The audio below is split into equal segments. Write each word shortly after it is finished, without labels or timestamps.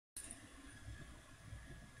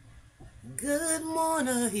Good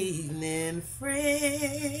morning, evening, friends.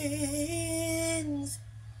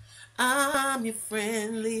 I'm your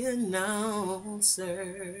friendly announcer.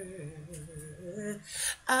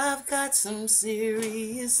 I've got some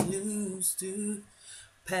serious news to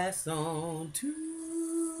pass on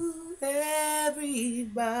to everybody.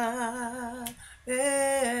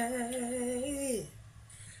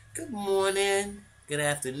 Good morning, good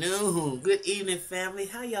afternoon, good evening, family.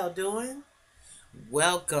 How y'all doing?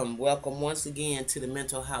 Welcome once again to the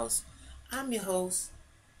Mental House. I'm your host,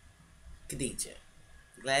 Khadijah.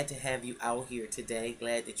 Glad to have you out here today.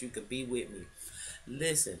 Glad that you could be with me.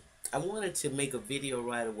 Listen, I wanted to make a video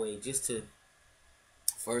right away just to,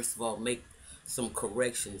 first of all, make some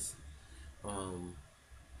corrections um,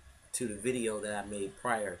 to the video that I made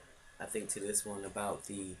prior, I think, to this one about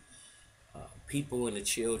the people and the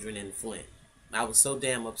children in Flint. I was so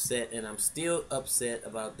damn upset, and I'm still upset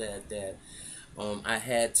about that I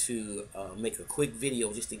had to make a quick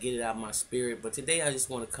video just to get it out of my spirit. But today I just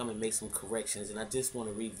want to come and make some corrections, and I just want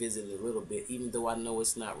to revisit it a little bit, even though I know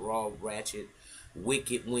it's not raw, ratchet,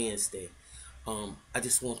 wicked Wednesday. I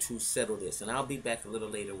just want to settle this, and I'll be back a little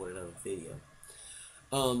later with another video.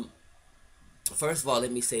 First of all,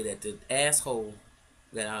 let me say that the asshole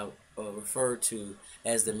that I referred to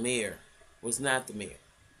as the mayor was not the mayor.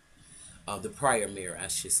 The prior mayor, I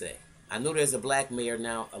should say. I know there's a black mayor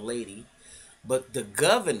now, a lady, but the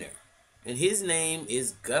governor, and his name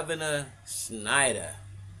is Governor Snyder,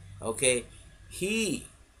 okay? He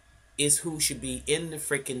is who should be in the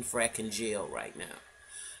freaking fracking jail right now.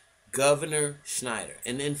 Governor Snyder.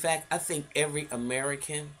 And in fact, I think every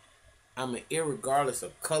American, irregardless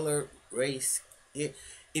of color, race, if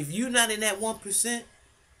you're not in that 1%,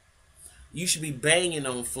 you should be banging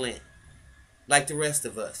on Flint like the rest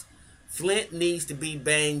of us. Flint needs to be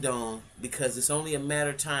banged on because it's only a matter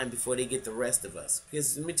of time before they get the rest of us.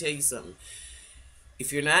 Because let me tell you something.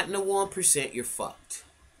 If you're not in the 1%, you're fucked.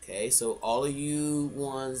 Okay, so all of you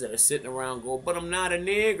ones that are sitting around go, but I'm not a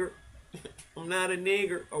nigger. I'm not a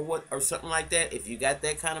nigger or what or something like that. If you got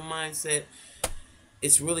that kind of mindset,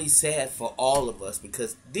 it's really sad for all of us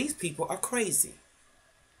because these people are crazy.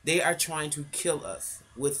 They are trying to kill us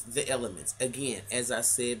with the elements. Again, as I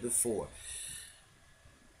said before,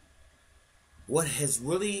 what has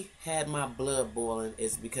really had my blood boiling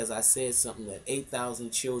is because I said something that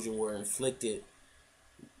 8,000 children were inflicted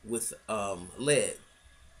with lead.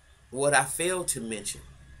 What I failed to mention,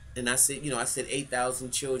 and I said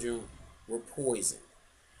 8,000 children were poisoned.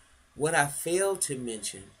 What I failed to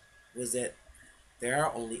mention was that there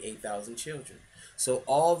are only 8,000 children. So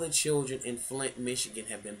all the children in Flint, Michigan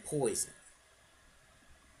have been poisoned.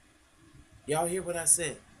 Y'all hear what I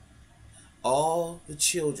said? All the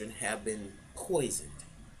children have been poisoned.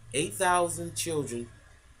 8,000 children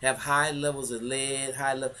have high levels of lead,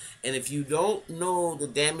 and if you don't know the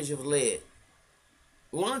damage of lead,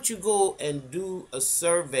 why don't you go and do a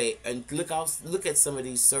survey and look at some of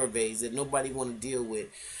these surveys that nobody want to deal with,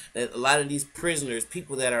 that a lot of these prisoners,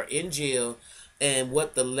 people that are in jail, and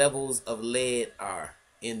what the levels of lead are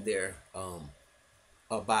in their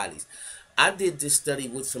bodies. I did this study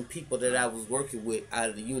with some people that I was working with out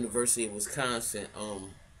of the University of Wisconsin.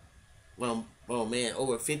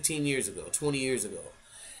 Over 15 years ago, 20 years ago,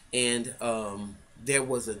 and there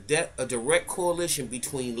was a direct correlation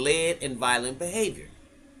between lead and violent behavior.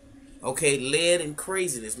 Okay, lead and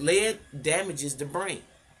craziness. Lead damages the brain.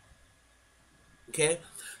 Okay,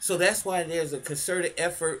 so that's why there's a concerted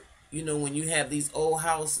effort. When you have these old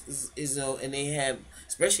houses, and they have,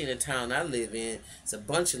 especially in the town I live in, it's a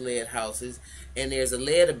bunch of lead houses, and there's a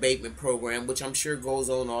lead abatement program, which I'm sure goes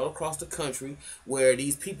on all across the country, where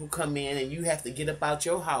these people come in and you have to get up out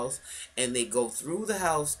your house, and they go through the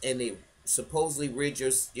house and they supposedly rid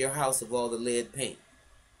your house of all the lead paint.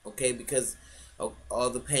 Okay, because all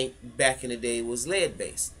the paint back in the day was lead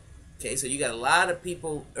based. Okay, so you got a lot of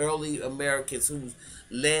people, early Americans, whose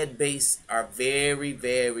lead base are very,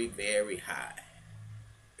 very, very high.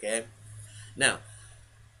 Okay, now,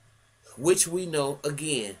 which we know,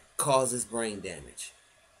 again, causes brain damage.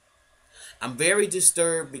 I'm very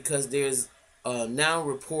disturbed because there's now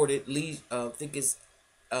reported, I think it's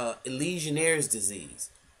Legionnaire's disease.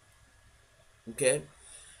 Okay,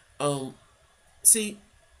 see,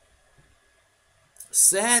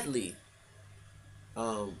 sadly,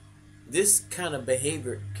 this kind of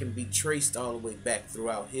behavior can be traced all the way back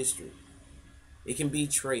throughout history. It can be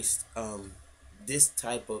traced. These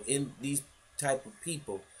type of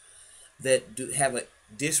people that do have a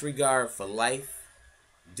disregard for life,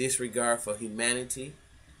 disregard for humanity.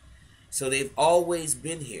 So they've always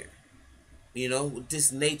been here. You know, with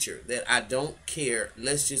this nature that I don't care.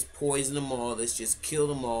 Let's just poison them all. Let's just kill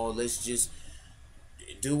them all. Let's just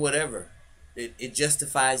do whatever. It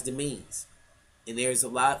justifies the means. And there's a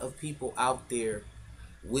lot of people out there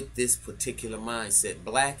with this particular mindset,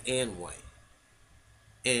 black and white.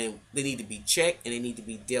 And they need to be checked and they need to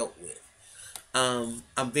be dealt with.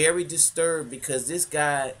 I'm very disturbed because this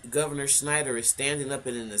guy, Governor Snyder, is standing up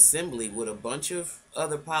in an assembly with a bunch of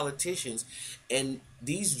other politicians, and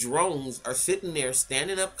these drones are sitting there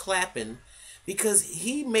standing up clapping because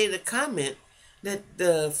he made a comment that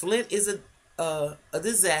the Flint is a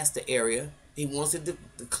disaster area. He wants to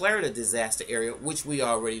declare it a disaster area, which we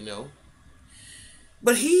already know.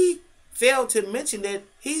 But he failed to mention that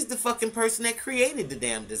he's the fucking person that created the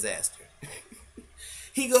damn disaster.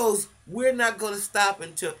 He goes, we're not going to stop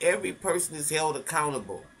until every person is held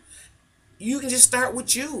accountable. You can just start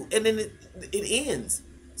with you, and then it ends.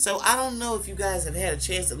 So I don't know if you guys have had a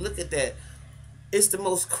chance to look at that. It's the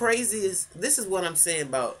most craziest. This is what I'm saying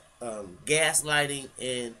about gaslighting,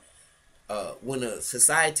 and when a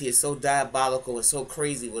society is so diabolical and so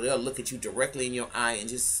crazy, where they'll look at you directly in your eye and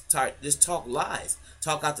just talk lies,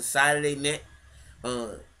 talk out the side of their neck,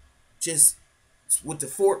 just with the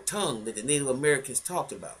forked tongue that the Native Americans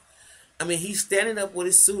talked about. I mean, he's standing up with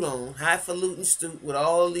his suit on, highfalutin suit, with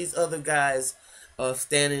all these other guys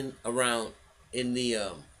standing around in the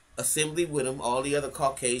assembly with him, all the other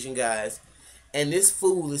Caucasian guys, and this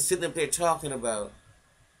fool is sitting up there talking about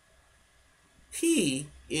he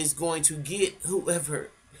is going to get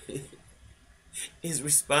whoever is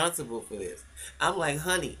responsible for this. I'm like,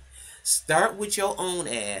 honey, start with your own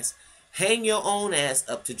ass, hang your own ass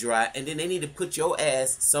up to dry, and then they need to put your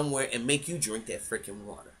ass somewhere and make you drink that freaking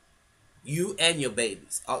water. You and your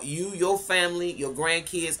babies. You, your family, your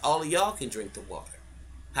grandkids, all of y'all can drink the water.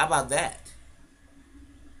 How about that?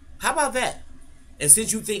 How about that? And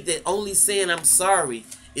since you think that only saying I'm sorry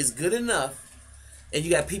is good enough, and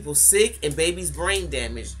you got people sick and babies brain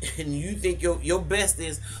damaged, and you think your best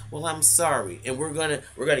is, well, I'm sorry, and we're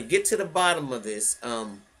gonna get to the bottom of this,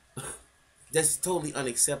 that's totally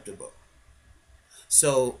unacceptable.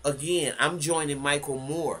 So again, I'm joining Michael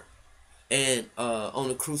Moore and on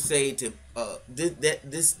a crusade to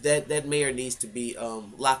that mayor needs to be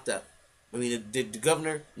locked up. I mean, the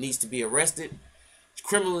governor needs to be arrested,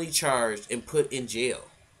 criminally charged, and put in jail.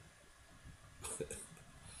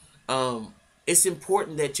 It's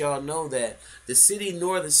important that y'all know that the city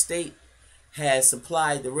nor the state has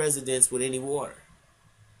supplied the residents with any water,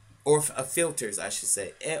 or filters, I should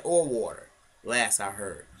say, or water. Last I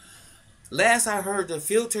heard. The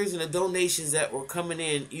filters and the donations that were coming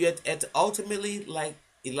in, you had to ultimately, like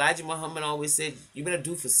Elijah Muhammad always said, you better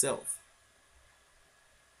do for self.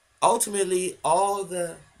 Ultimately, all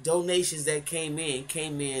the donations that came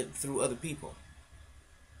in through other people.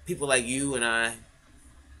 People like you and I,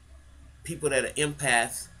 people that are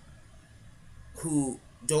empaths, who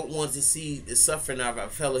don't want to see the suffering of our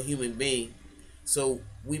fellow human being. So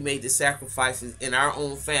we made the sacrifices in our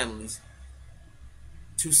own families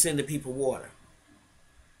to send the people water.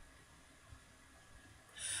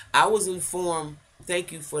 I was informed,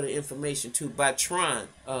 thank you for the information too, by Tron,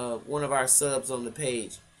 one of our subs on the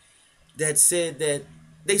page, that said that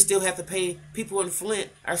they still have to pay, people in Flint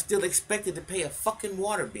are still expected to pay a fucking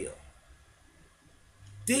water bill.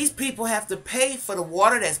 These people have to pay for the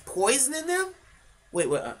water that's poisoning them? Wait,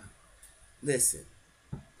 listen,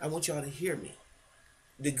 I want y'all to hear me.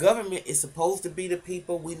 The government is supposed to be the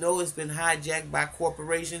people. We know it's been hijacked by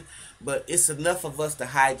corporations, but it's enough of us to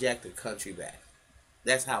hijack the country back.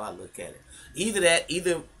 That's how I look at it.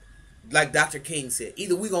 Either like Dr. King said,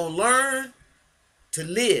 either we're going to learn to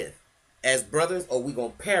live as brothers or we're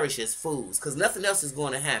going to perish as fools, because nothing else is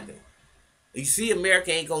going to happen. You see,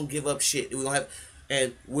 America ain't going to give up shit.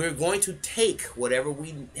 And we're going to take whatever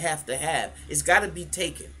we have to have. It's got to be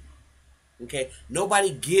taken. Okay?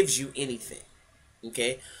 Nobody gives you anything.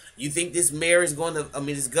 Okay, you think this mayor is going to,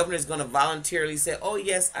 this governor is going to voluntarily say, oh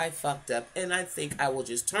yes, I fucked up, and I think I will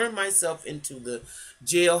just turn myself into the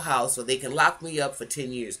jailhouse so they can lock me up for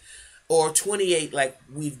 10 years. Or 28, like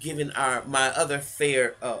we've given my other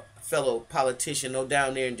fellow politician,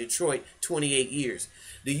 down there in Detroit, 28 years.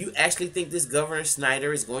 Do you actually think this Governor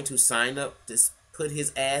Snyder is going to sign up to put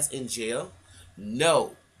his ass in jail?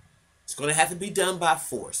 No. It's going to have to be done by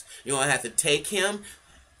force. You're going to have to take him.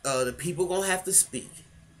 The people gonna have to speak.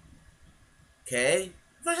 Okay?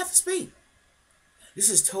 You're gonna have to speak. This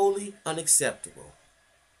is totally unacceptable.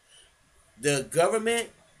 The government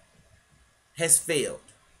has failed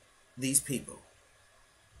these people.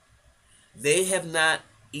 They have not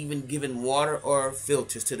even given water or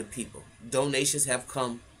filters to the people. Donations have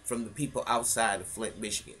come from the people outside of Flint,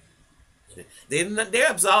 Michigan.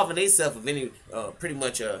 They're absolving themselves of any pretty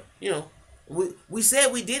much we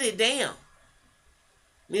said we did it, damn.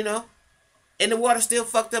 You know? And the water's still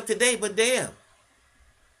fucked up today, but damn.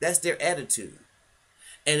 That's their attitude.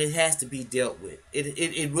 And it has to be dealt with.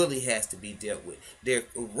 It really has to be dealt with. They're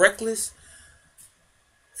reckless,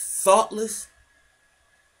 thoughtless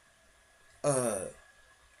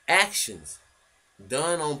actions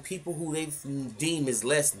done on people who they deem as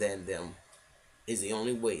less than them is the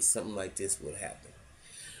only way something like this would happen.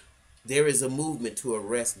 There is a movement to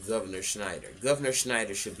arrest Governor Schneider. Governor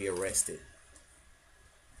Schneider should be arrested.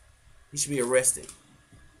 He should be arrested.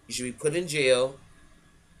 He should be put in jail.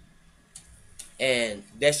 And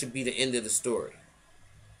that should be the end of the story.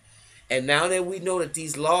 And now that we know that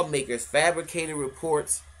these lawmakers fabricated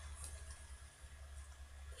reports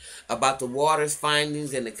about the water's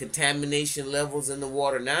findings and the contamination levels in the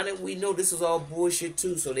water, now that we know this is all bullshit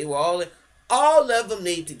too, so they were all of them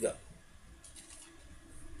need to go.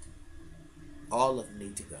 All of them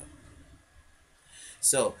need to go.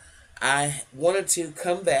 So I wanted to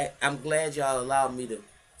come back. I'm glad y'all allowed me to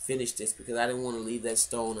finish this because I didn't want to leave that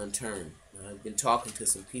stone unturned. I've been talking to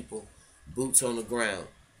some people, boots on the ground,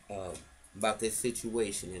 about this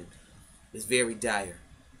situation, and it's very dire.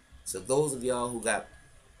 So those of y'all who got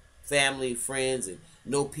family, friends, and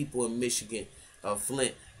know people in Michigan,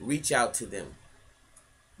 Flint, reach out to them,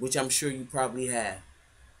 which I'm sure you probably have.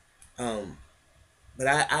 But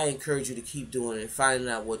I encourage you to keep doing it and finding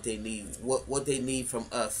out what they need, what they need from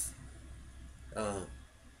us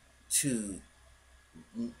to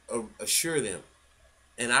assure them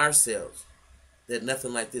and ourselves that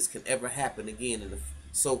nothing like this can ever happen again in a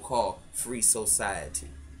so-called free society.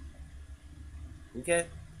 Okay?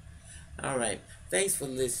 All right. Thanks for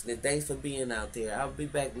listening. Thanks for being out there. I'll be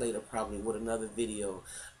back later probably with another video.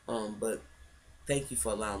 But thank you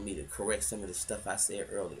for allowing me to correct some of the stuff I said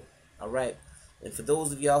earlier. All right? And for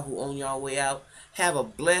those of y'all who on y'all way out, have a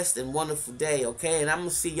blessed and wonderful day, okay? And I'm going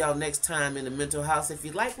to see y'all next time in the Mental House. If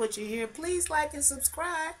you like what you hear, please like and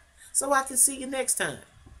subscribe so I can see you next time.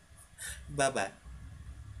 Bye-bye.